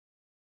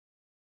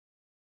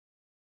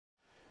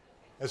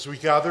As we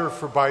gather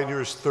for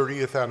Bioneers'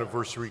 30th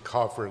anniversary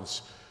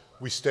conference,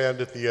 we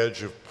stand at the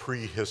edge of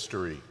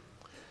prehistory.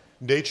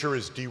 Nature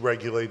is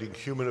deregulating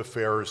human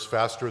affairs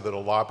faster than a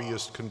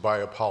lobbyist can buy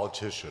a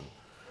politician.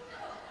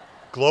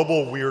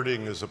 Global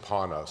weirding is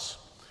upon us.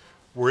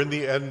 We're in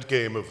the end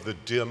game of the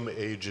dim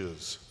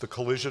ages, the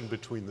collision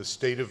between the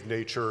state of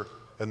nature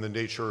and the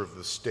nature of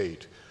the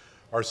state.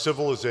 Our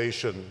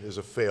civilization is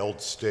a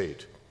failed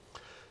state.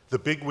 The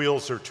big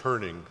wheels are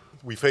turning.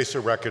 We face a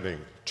reckoning,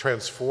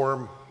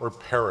 transform or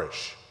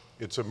perish.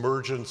 It's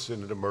emergence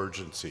in an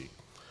emergency.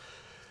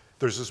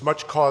 There's as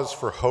much cause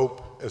for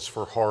hope as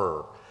for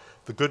horror.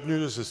 The good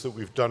news is that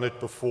we've done it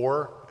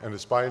before, and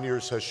as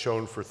Bioneers has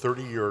shown for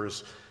 30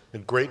 years,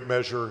 in great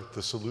measure,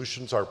 the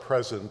solutions are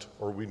present,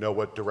 or we know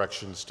what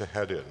directions to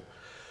head in.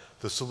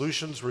 The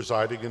solutions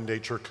residing in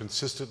nature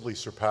consistently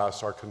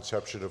surpass our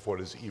conception of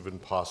what is even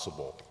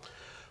possible.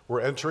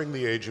 We're entering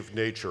the age of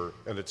nature,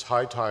 and it's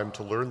high time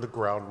to learn the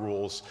ground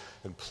rules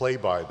and play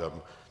by them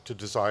to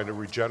design a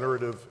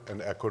regenerative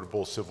and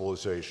equitable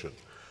civilization.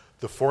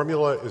 The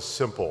formula is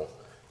simple.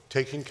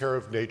 Taking care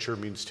of nature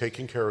means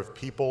taking care of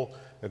people,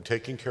 and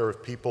taking care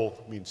of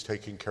people means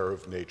taking care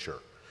of nature.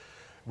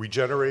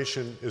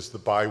 Regeneration is the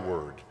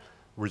byword.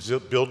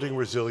 Building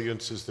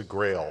resilience is the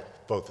grail,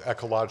 both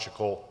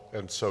ecological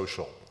and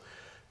social.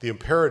 The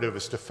imperative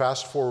is to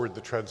fast forward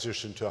the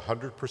transition to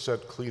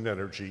 100% clean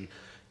energy,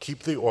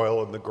 keep the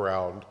oil in the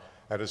ground,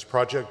 and as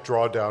Project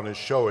Drawdown is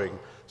showing,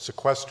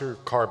 sequester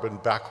carbon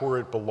back where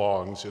it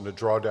belongs in a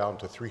drawdown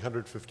to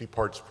 350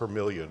 parts per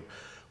million,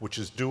 which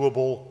is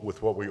doable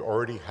with what we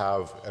already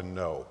have and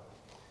know.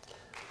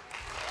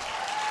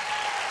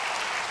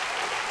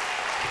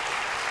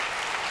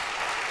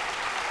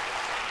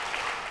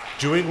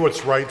 Doing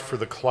what's right for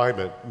the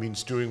climate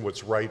means doing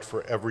what's right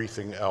for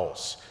everything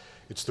else.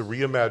 It's the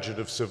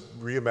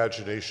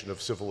reimagination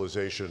of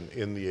civilization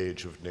in the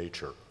age of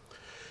nature.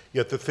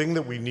 Yet the thing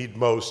that we need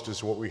most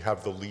is what we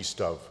have the least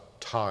of,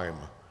 time.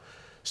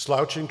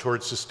 Slouching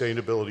towards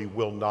sustainability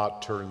will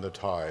not turn the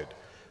tide.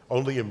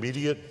 Only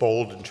immediate,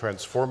 bold, and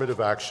transformative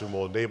action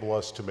will enable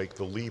us to make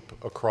the leap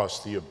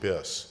across the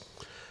abyss.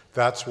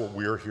 That's what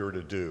we're here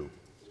to do.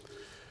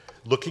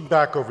 Looking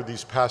back over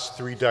these past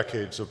 3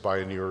 decades of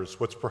Bioneers,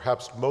 what's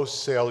perhaps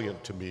most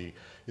salient to me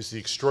is the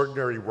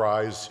extraordinary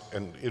rise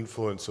and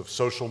influence of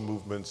social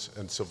movements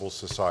and civil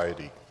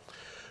society.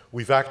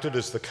 We've acted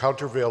as the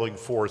countervailing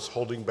force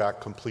holding back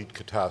complete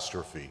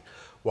catastrophe,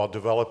 while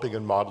developing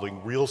and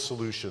modeling real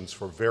solutions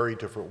for very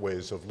different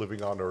ways of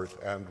living on Earth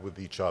and with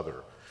each other.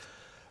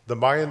 The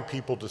Mayan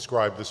people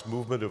describe this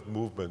movement of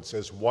movements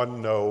as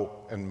one no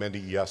and many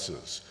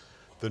yeses.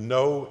 The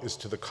no is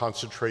to the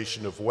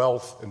concentration of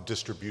wealth and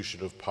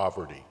distribution of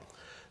poverty.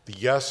 The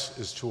yes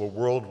is to a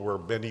world where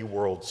many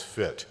worlds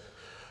fit,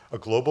 a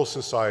global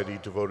society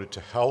devoted to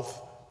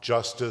health,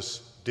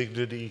 justice,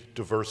 dignity,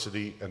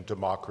 diversity, and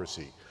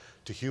democracy,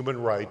 to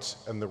human rights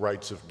and the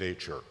rights of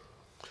nature.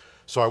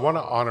 So I want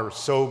to honor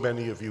so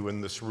many of you in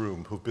this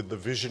room who've been the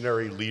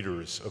visionary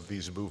leaders of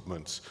these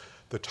movements,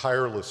 the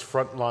tireless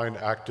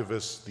frontline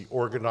activists, the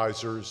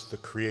organizers, the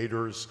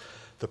creators,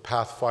 the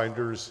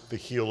pathfinders, the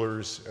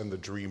healers, and the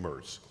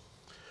dreamers.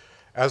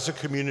 As a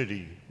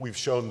community, we've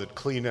shown that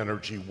clean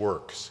energy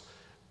works.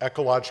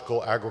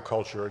 Ecological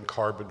agriculture and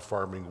carbon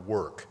farming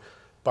work.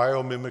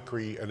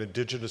 Biomimicry and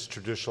indigenous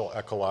traditional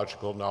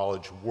ecological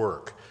knowledge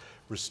work.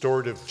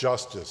 Restorative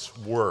justice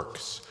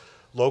works.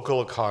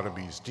 Local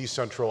economies,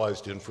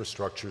 decentralized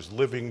infrastructures,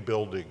 living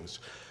buildings,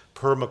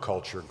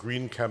 permaculture,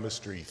 green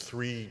chemistry,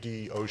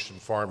 3D ocean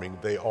farming,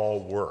 they all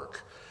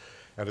work.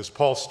 And as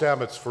Paul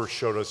Stamets first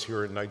showed us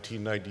here in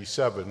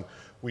 1997,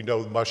 we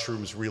know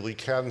mushrooms really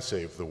can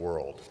save the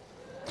world.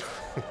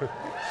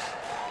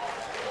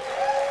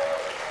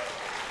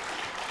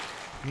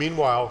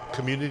 Meanwhile,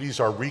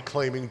 communities are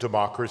reclaiming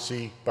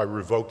democracy by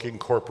revoking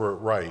corporate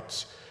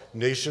rights.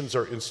 Nations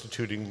are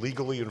instituting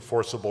legally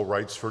enforceable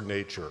rights for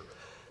nature.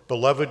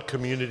 Beloved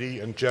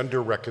community and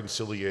gender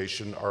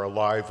reconciliation are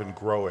alive and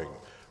growing.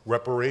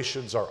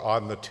 Reparations are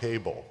on the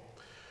table.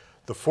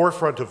 The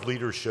forefront of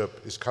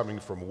leadership is coming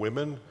from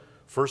women,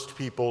 First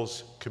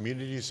Peoples,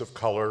 communities of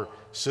color,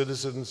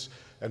 citizens,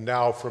 and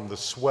now from the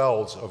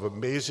swells of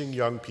amazing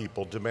young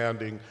people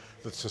demanding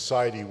that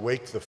society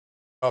wake the f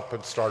up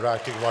and start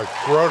acting like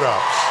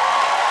grown-ups.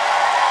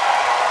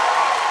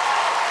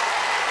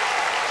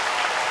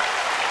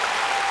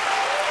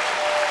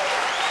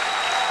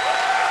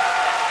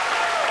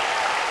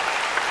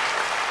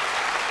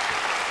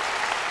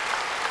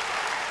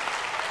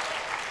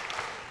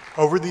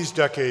 Over these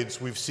decades,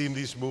 we've seen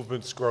these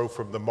movements grow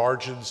from the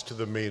margins to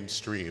the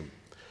mainstream.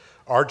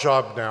 Our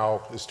job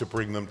now is to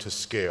bring them to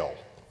scale.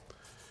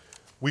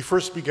 We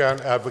first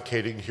began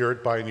advocating here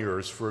at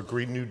Bioneers for a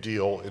Green New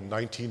Deal in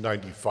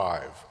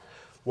 1995.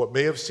 What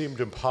may have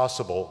seemed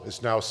impossible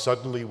is now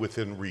suddenly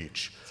within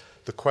reach.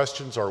 The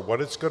questions are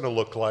what it's going to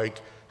look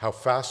like, how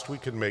fast we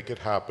can make it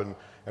happen,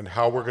 and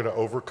how we're going to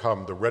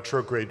overcome the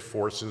retrograde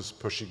forces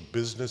pushing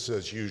business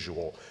as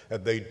usual,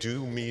 and they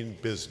do mean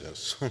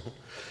business.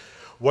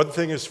 One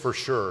thing is for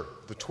sure,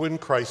 the twin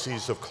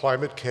crises of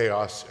climate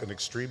chaos and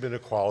extreme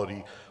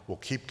inequality will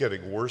keep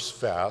getting worse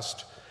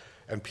fast,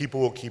 and people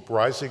will keep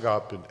rising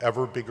up in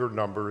ever bigger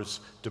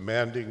numbers,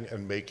 demanding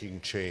and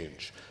making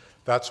change.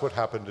 That's what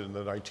happened in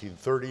the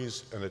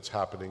 1930s, and it's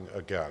happening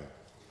again.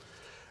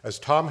 As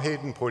Tom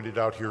Hayden pointed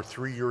out here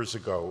 3 years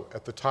ago,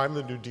 at the time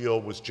the New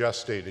Deal was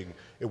gestating,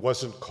 it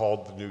wasn't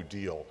called the New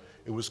Deal.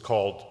 It was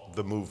called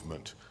the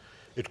movement.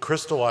 It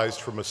crystallized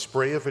from a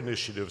spray of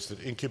initiatives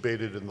that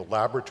incubated in the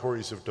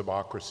laboratories of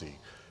democracy,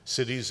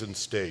 cities and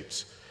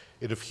states.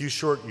 In a few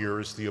short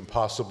years, the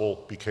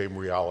impossible became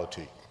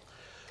reality.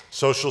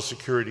 Social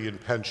security and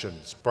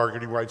pensions,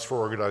 bargaining rights for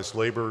organized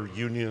labor,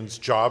 unions,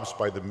 jobs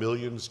by the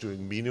millions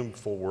doing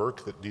meaningful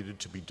work that needed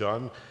to be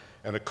done,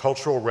 and a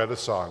cultural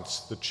renaissance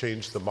that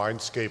changed the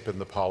mindscape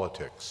and the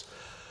politics.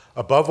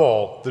 Above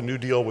all, the New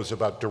Deal was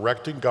about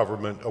directing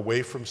government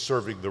away from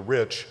serving the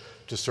rich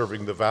to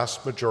serving the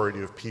vast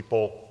majority of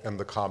people and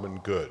the common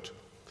good.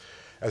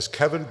 As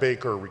Kevin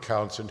Baker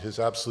recounts in his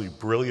absolutely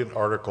brilliant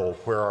article,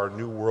 Where Our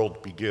New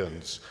World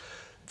Begins,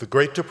 the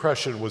Great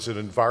Depression was an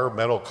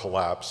environmental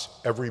collapse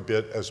every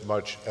bit as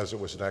much as it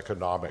was an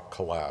economic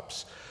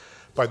collapse.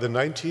 By the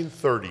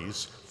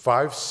 1930s,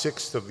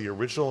 5/6 of the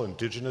original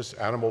indigenous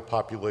animal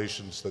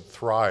populations that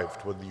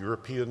thrived when the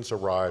Europeans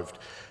arrived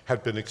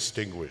had been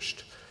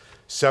extinguished.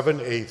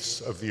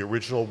 7/8 of the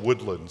original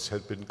woodlands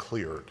had been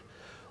cleared.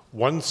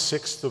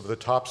 1/6 of the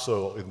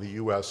topsoil in the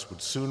US would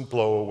soon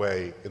blow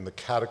away in the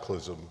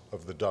cataclysm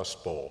of the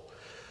Dust Bowl.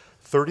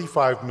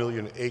 35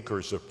 million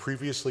acres of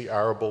previously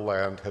arable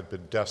land had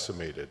been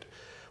decimated,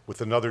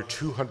 with another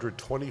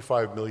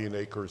 225 million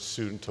acres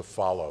soon to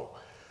follow.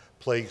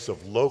 Plagues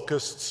of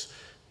locusts,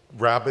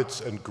 rabbits,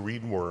 and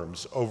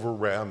greenworms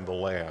overran the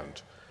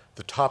land.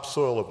 The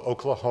topsoil of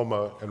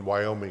Oklahoma and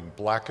Wyoming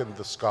blackened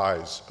the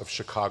skies of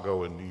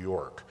Chicago and New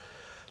York.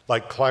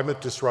 Like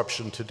climate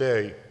disruption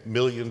today,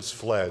 millions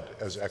fled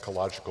as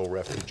ecological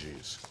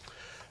refugees.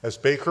 As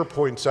Baker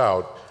points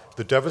out,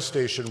 the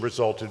devastation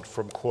resulted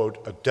from,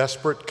 quote, a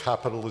desperate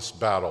capitalist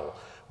battle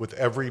with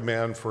every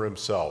man for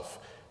himself.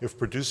 If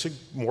producing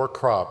more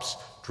crops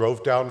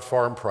drove down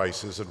farm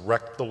prices and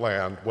wrecked the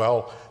land,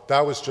 well,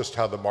 that was just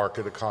how the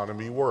market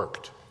economy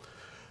worked.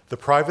 The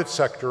private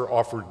sector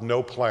offered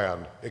no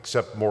plan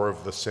except more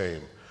of the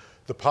same.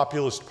 The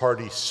Populist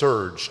Party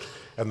surged,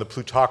 and the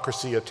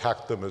plutocracy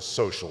attacked them as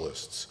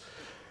socialists.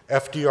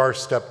 FDR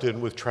stepped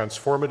in with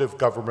transformative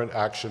government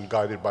action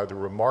guided by the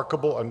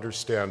remarkable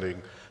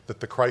understanding that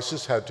the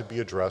crisis had to be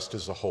addressed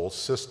as a whole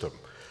system,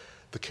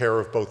 the care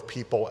of both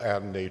people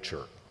and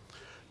nature.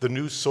 The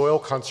new Soil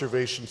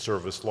Conservation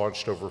Service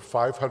launched over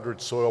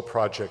 500 soil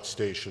project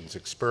stations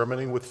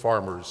experimenting with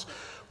farmers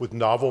with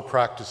novel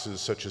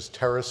practices such as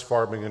terrace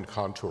farming and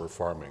contour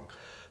farming.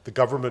 The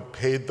government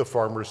paid the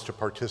farmers to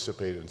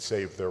participate and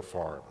save their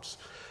farms.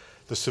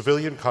 The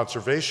Civilian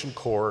Conservation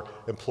Corps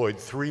employed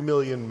 3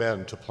 million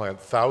men to plant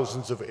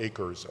thousands of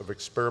acres of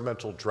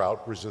experimental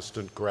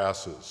drought-resistant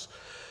grasses.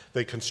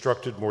 They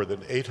constructed more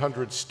than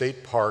 800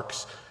 state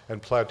parks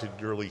and planted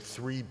nearly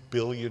 3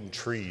 billion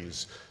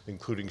trees,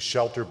 including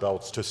shelter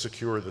belts to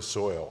secure the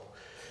soil.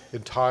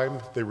 In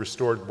time, they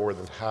restored more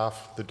than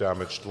half the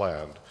damaged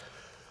land.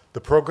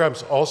 The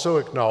programs also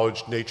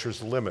acknowledged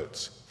nature's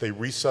limits. They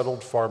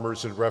resettled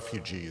farmers and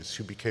refugees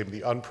who became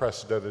the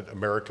unprecedented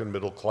American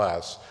middle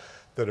class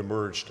that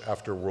emerged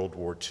after World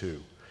War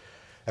II.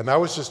 And that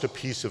was just a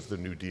piece of the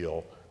New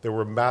Deal. There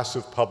were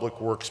massive public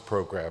works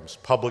programs,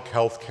 public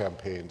health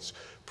campaigns,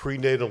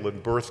 prenatal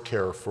and birth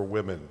care for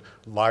women,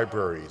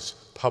 libraries,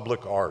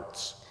 public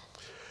arts.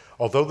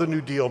 Although the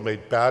New Deal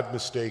made bad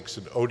mistakes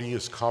and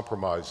odious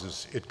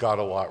compromises, it got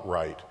a lot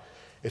right.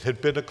 It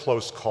had been a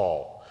close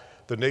call.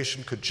 The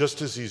nation could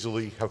just as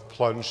easily have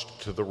plunged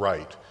to the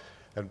right.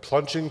 And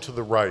plunging to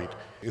the right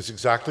is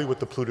exactly what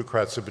the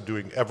plutocrats have been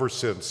doing ever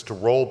since to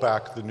roll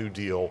back the New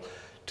Deal,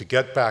 to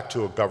get back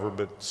to a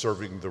government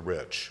serving the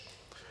rich.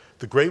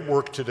 The great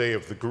work today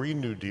of the Green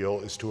New Deal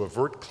is to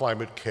avert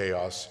climate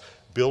chaos,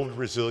 build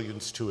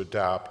resilience to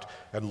adapt,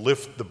 and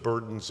lift the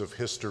burdens of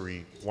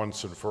history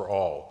once and for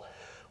all.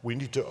 We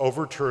need to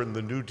overturn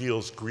the New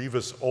Deal's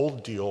grievous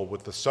old deal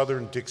with the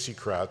Southern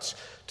Dixiecrats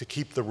to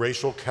keep the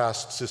racial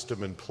caste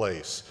system in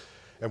place.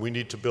 And we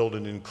need to build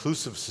an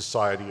inclusive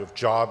society of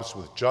jobs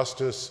with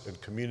justice and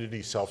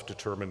community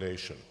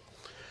self-determination.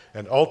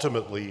 And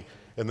ultimately,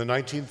 in the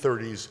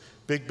 1930s,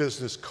 big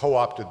business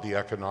co-opted the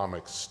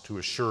economics to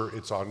assure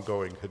its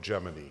ongoing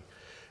hegemony.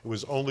 It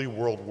was only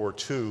World War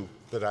II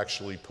that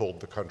actually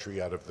pulled the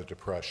country out of the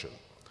Depression.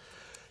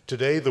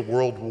 Today, the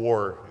world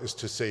war is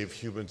to save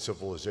human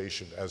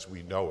civilization as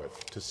we know it,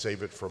 to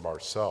save it from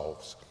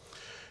ourselves.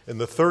 In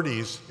the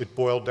 30s, it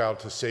boiled down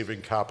to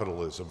saving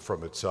capitalism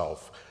from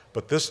itself.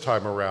 But this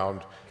time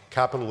around,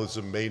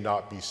 capitalism may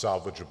not be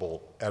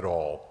salvageable at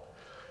all.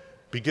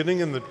 Beginning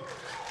in the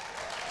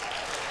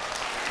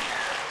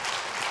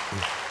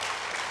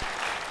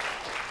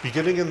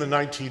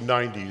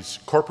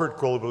 1990s, corporate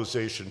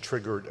globalization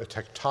triggered a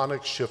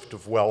tectonic shift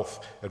of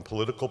wealth and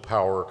political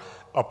power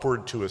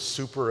upward to a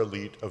super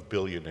elite of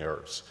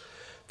billionaires.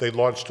 they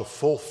launched a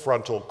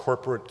full-frontal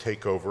corporate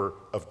takeover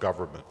of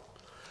government.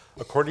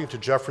 According to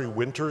Jeffrey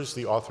Winters,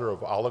 the author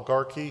of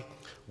Oligarchy,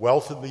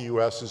 wealth in the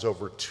US is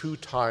over 2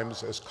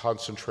 times as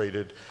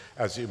concentrated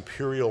as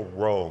imperial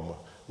Rome,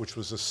 which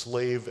was a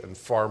slave and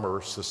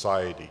farmer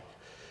society.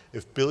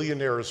 If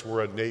billionaires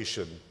were a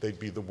nation, they'd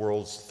be the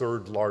world's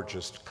 3rd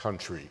largest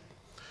country.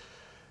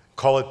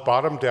 Call it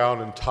bottom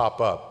down and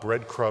top up,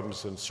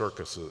 breadcrumbs and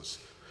circuses.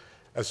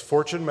 As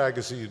Fortune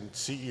magazine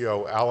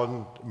CEO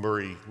Alan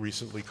Murray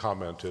recently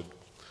commented,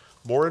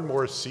 more and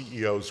more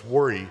CEOs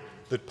worry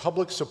that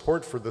public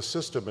support for the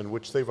system in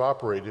which they've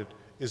operated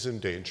is in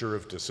danger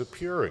of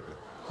disappearing.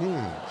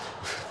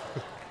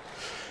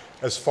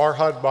 As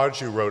Farhad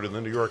Manjoo wrote in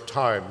the New York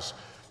Times,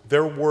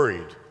 they're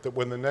worried that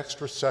when the next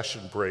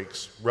recession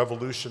breaks,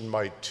 revolution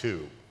might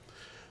too.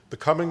 The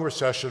coming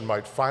recession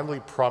might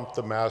finally prompt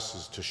the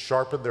masses to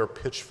sharpen their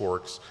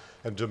pitchforks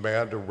and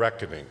demand a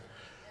reckoning.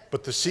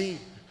 But the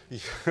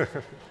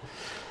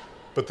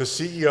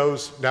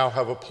CEOs now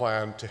have a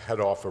plan to head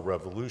off a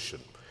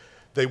revolution.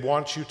 They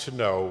want you to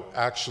know,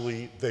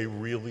 actually, they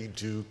really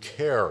do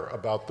care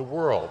about the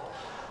world,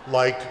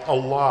 like a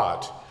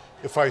lot.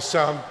 If I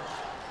sound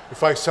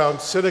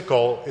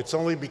cynical, it's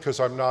only because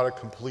I'm not a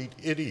complete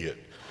idiot.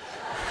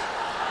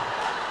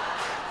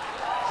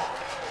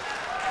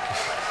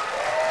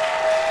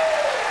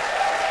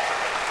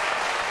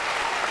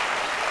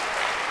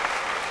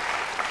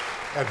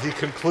 And he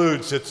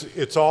concludes,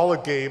 it's all a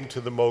game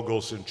to the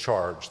moguls in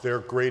charge. Their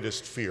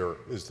greatest fear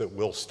is that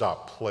we'll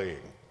stop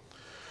playing.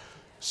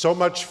 So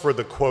much for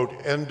the, quote,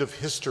 end of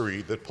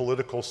history that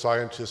political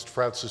scientist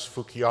Francis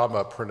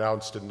Fukuyama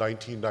pronounced in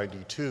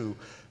 1992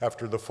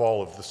 after the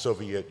fall of the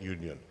Soviet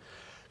Union.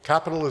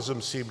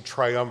 Capitalism seemed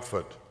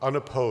triumphant,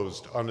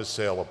 unopposed,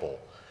 unassailable.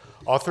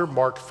 Author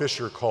Mark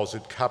Fisher calls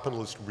it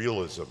capitalist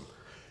realism.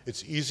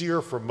 It's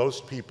easier for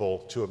most people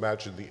to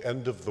imagine the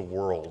end of the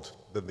world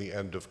than the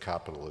end of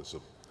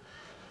capitalism.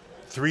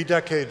 3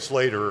 decades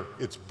later,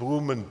 it's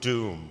boom and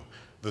doom,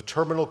 the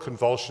terminal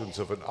convulsions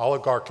of an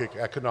oligarchic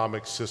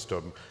economic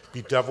system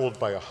bedeviled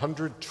by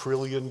 $100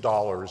 trillion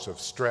of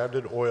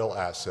stranded oil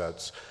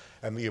assets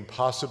and the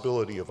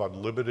impossibility of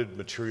unlimited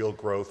material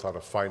growth on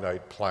a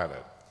finite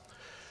planet.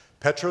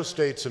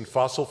 Petrostates and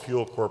fossil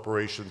fuel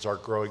corporations are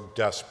growing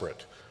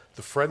desperate.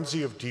 The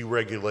frenzy of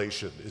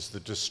deregulation is the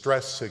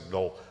distress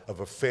signal of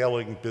a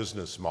failing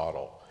business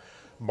model.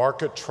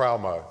 Market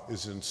trauma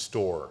is in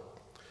store.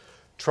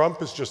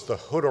 Trump is just the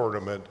hood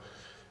ornament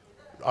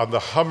on the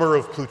Hummer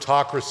of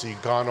plutocracy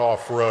gone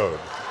off-road.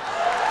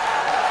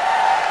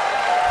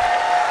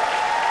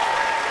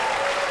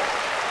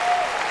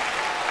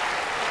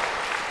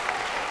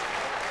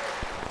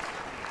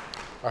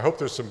 I hope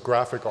there's some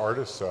graphic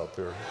artists out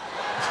there.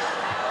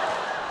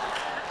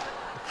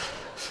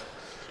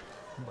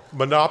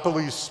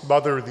 Monopolies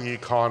smother the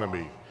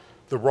economy.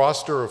 The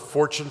roster of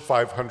Fortune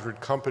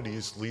 500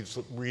 companies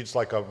reads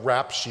like a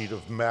rap sheet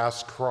of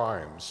mass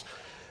crimes.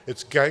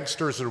 It's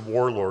gangsters and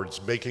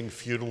warlords making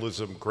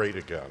feudalism great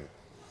again.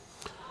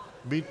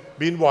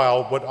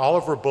 Meanwhile, what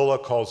Oliver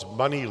Bullock calls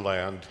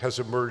Moneyland has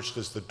emerged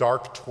as the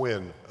dark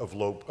twin of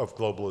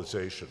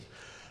globalization.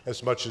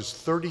 As much as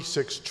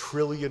 $36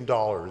 trillion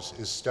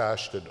is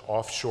stashed in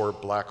offshore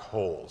black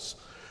holes.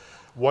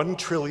 $1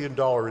 trillion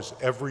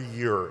every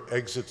year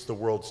exits the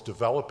world's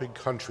developing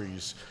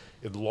countries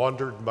in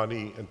laundered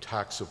money and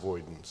tax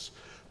avoidance.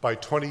 By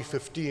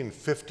 2015,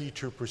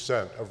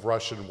 52% of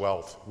Russian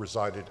wealth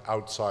resided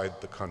outside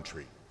the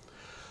country.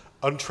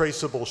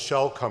 Untraceable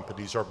shell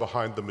companies are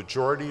behind the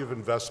majority of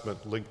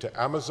investment linked to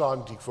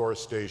Amazon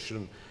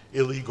deforestation,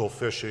 illegal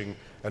fishing,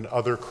 and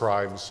other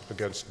crimes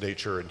against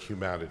nature and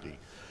humanity.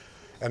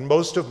 And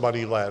most of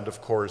Moneyland,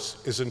 of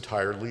course, is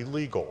entirely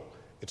legal.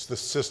 It's the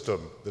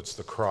system that's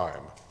the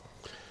crime.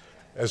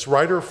 As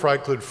writer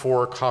Franklin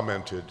Foer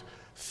commented,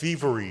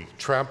 thievery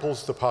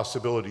tramples the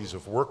possibilities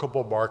of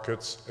workable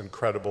markets and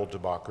credible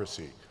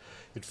democracy.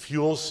 It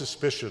fuels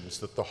suspicions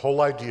that the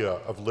whole idea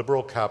of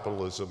liberal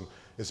capitalism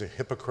is a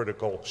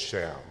hypocritical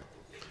sham.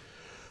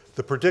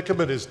 The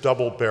predicament is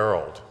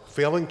double-barreled.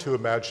 Failing to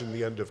imagine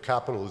the end of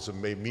capitalism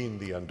may mean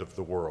the end of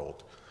the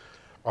world.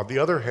 On the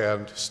other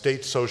hand,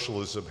 state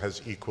socialism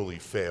has equally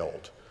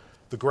failed.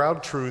 The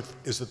ground truth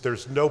is that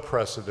there's no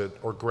precedent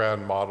or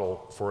grand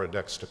model for a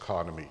next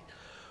economy,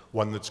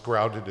 one that's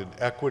grounded in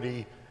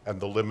equity and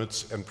the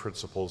limits and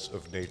principles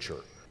of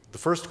nature. The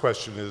first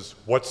question is,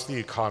 what's the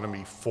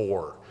economy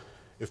for?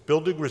 If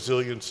building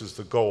resilience is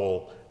the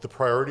goal, the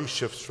priority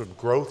shifts from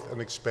growth and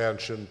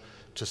expansion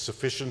to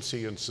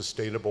sufficiency and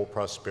sustainable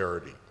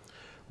prosperity.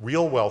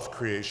 Real wealth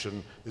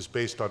creation is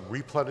based on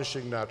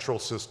replenishing natural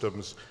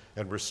systems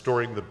and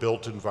restoring the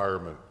built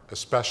environment,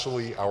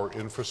 especially our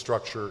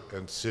infrastructure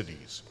and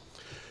cities.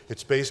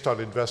 It's based on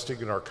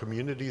investing in our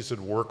communities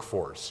and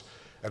workforce,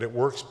 and it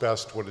works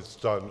best when it's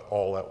done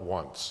all at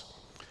once.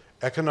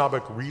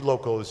 Economic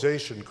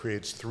relocalization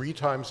creates 3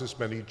 times as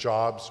many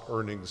jobs,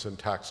 earnings, and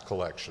tax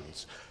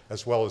collections,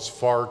 as well as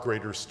far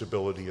greater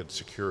stability and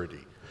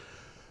security.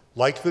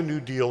 Like the New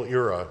Deal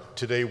era,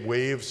 today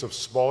waves of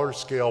smaller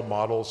scale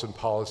models and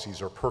policies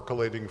are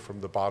percolating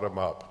from the bottom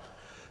up.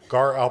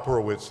 Gar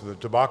Alperowitz and the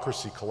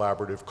Democracy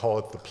Collaborative call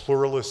it the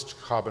pluralist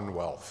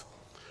commonwealth.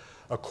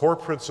 A core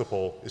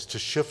principle is to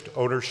shift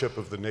ownership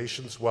of the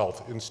nation's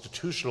wealth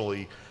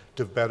institutionally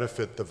to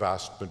benefit the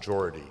vast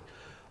majority.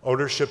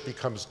 Ownership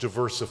becomes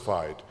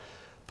diversified: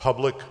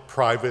 public,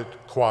 private,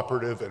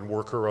 cooperative, and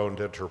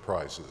worker-owned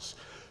enterprises.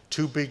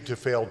 Too big to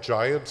fail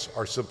giants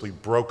are simply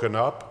broken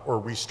up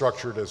or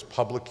restructured as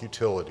public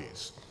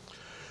utilities.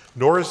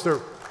 Nor is there,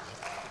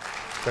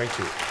 thank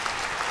you.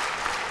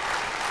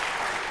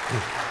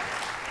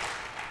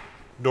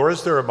 Nor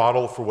is there a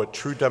model for what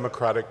true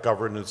democratic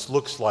governance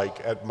looks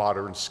like at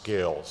modern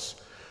scales.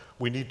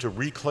 We need to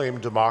reclaim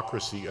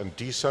democracy and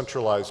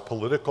decentralize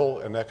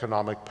political and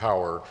economic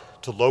power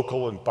to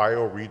local and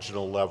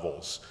bioregional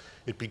levels.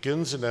 It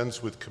begins and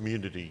ends with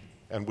community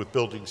and with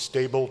building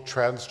stable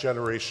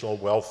transgenerational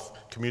wealth,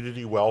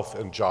 community wealth,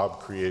 and job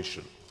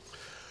creation.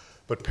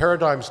 But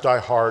paradigms die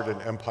hard and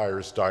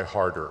empires die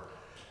harder.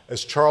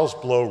 As Charles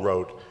Blow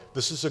wrote,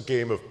 this is a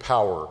game of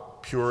power,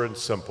 pure and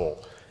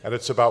simple, and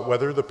it's about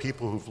whether the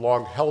people who've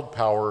long held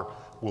power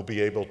will be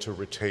able to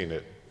retain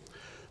it.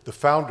 The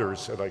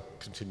founders, and I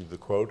continue the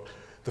quote,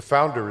 the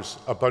founders,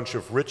 a bunch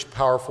of rich,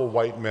 powerful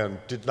white men,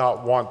 did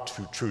not want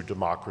true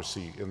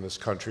democracy in this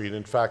country, and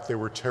in fact, they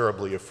were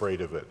terribly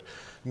afraid of it.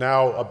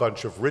 Now, a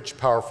bunch of rich,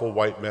 powerful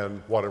white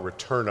men want to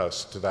return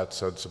us to that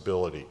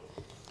sensibility.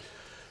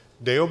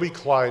 Naomi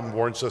Klein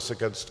warns us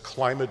against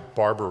climate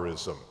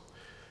barbarism,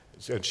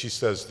 and she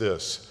says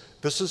this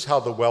is how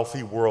the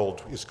wealthy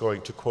world is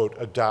going to, quote,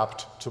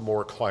 adapt to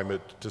more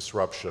climate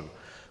disruption,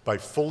 by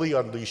fully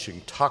unleashing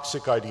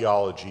toxic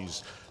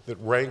ideologies that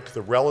rank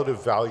the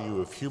relative value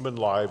of human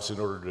lives in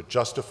order to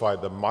justify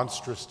the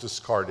monstrous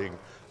discarding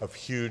of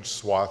huge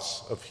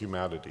swaths of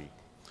humanity.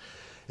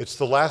 It's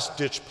the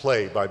last-ditch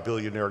play by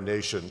Billionaire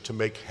Nation to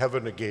make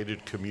heaven a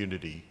gated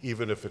community,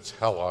 even if it's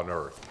hell on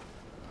earth.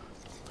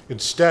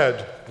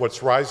 Instead,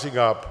 what's rising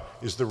up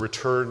is the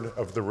return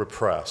of the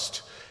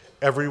repressed,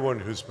 everyone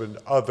who's been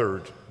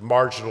othered,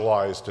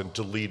 marginalized, and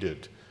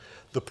deleted: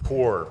 the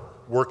poor,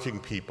 working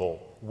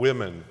people,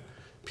 women,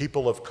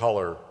 people of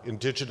color,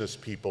 indigenous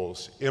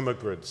peoples,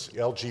 immigrants,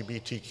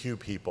 LGBTQ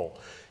people,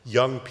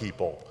 young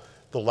people.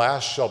 The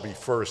last shall be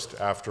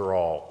first after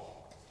all.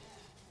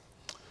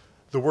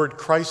 The word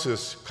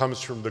crisis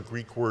comes from the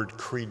Greek word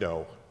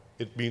krino.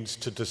 It means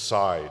to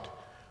decide.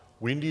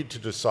 We need to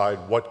decide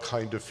what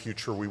kind of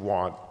future we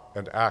want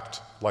and act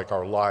like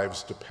our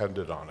lives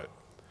depended on it.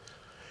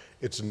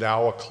 It's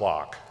now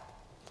o'clock.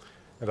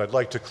 And I'd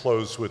like to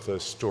close with a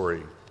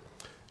story.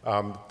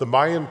 The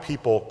Mayan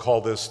people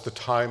call this the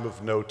time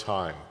of no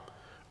time.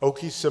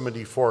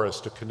 Okisimini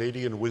Forrest, a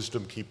Canadian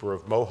wisdom keeper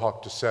of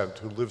Mohawk descent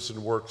who lives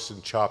and works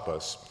in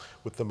Chiapas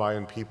with the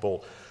Mayan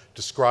people,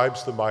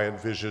 describes the Mayan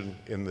vision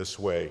in this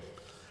way.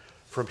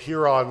 From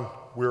here on,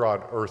 we're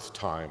on Earth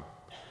time.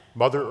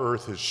 Mother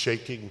Earth is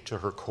shaking to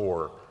her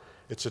core.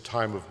 It's a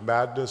time of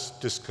madness,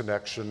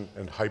 disconnection,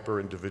 and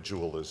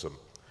hyper-individualism.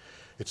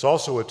 It's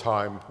also a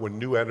time when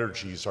new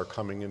energies are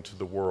coming into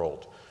the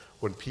world,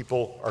 when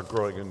people are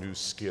growing a new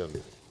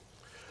skin.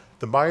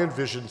 The Mayan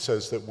vision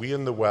says that we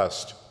in the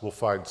West will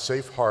find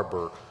safe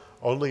harbor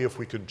only if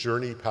we can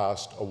journey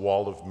past a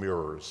wall of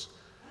mirrors.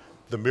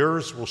 The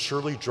mirrors will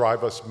surely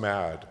drive us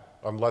mad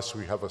unless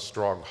we have a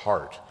strong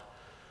heart.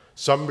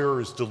 Some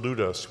mirrors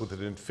delude us with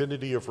an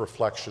infinity of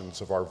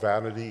reflections of our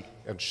vanity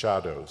and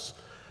shadows.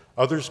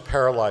 Others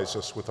paralyze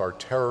us with our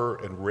terror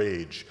and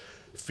rage,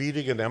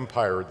 feeding an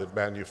empire that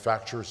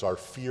manufactures our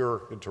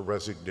fear into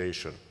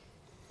resignation.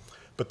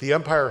 But the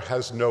empire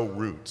has no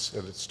roots,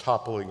 and it's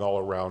toppling all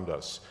around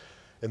us.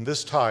 And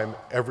this time,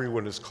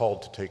 everyone is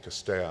called to take a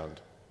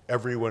stand.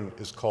 Everyone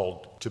is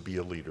called to be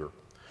a leader.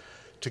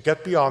 To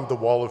get beyond the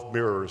wall of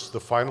mirrors, the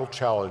final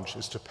challenge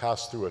is to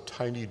pass through a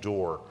tiny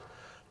door.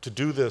 To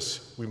do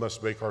this, we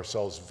must make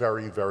ourselves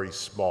very, very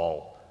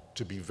small,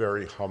 to be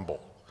very humble.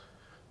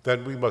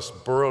 Then we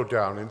must burrow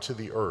down into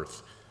the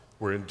earth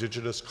where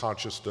indigenous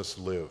consciousness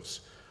lives.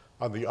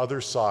 On the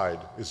other side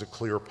is a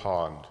clear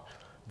pond.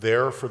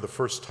 There, for the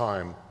first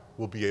time,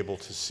 we'll be able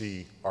to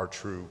see our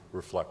true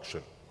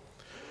reflection.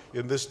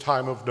 In this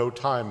time of no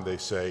time, they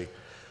say,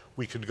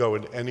 we can go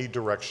in any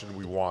direction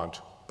we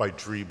want by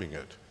dreaming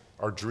it.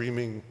 Our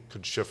dreaming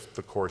could shift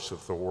the course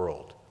of the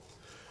world.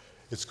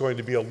 It's going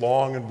to be a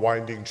long and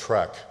winding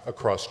trek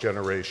across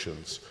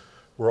generations.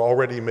 We're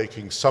already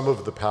making some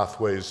of the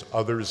pathways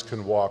others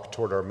can walk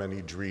toward our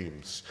many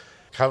dreams.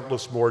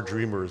 Countless more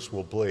dreamers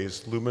will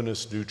blaze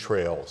luminous new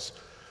trails.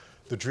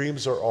 The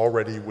dreams are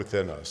already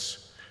within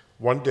us.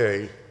 One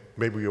day,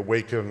 may we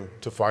awaken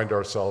to find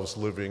ourselves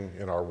living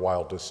in our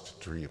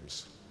wildest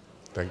dreams.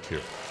 Thank you.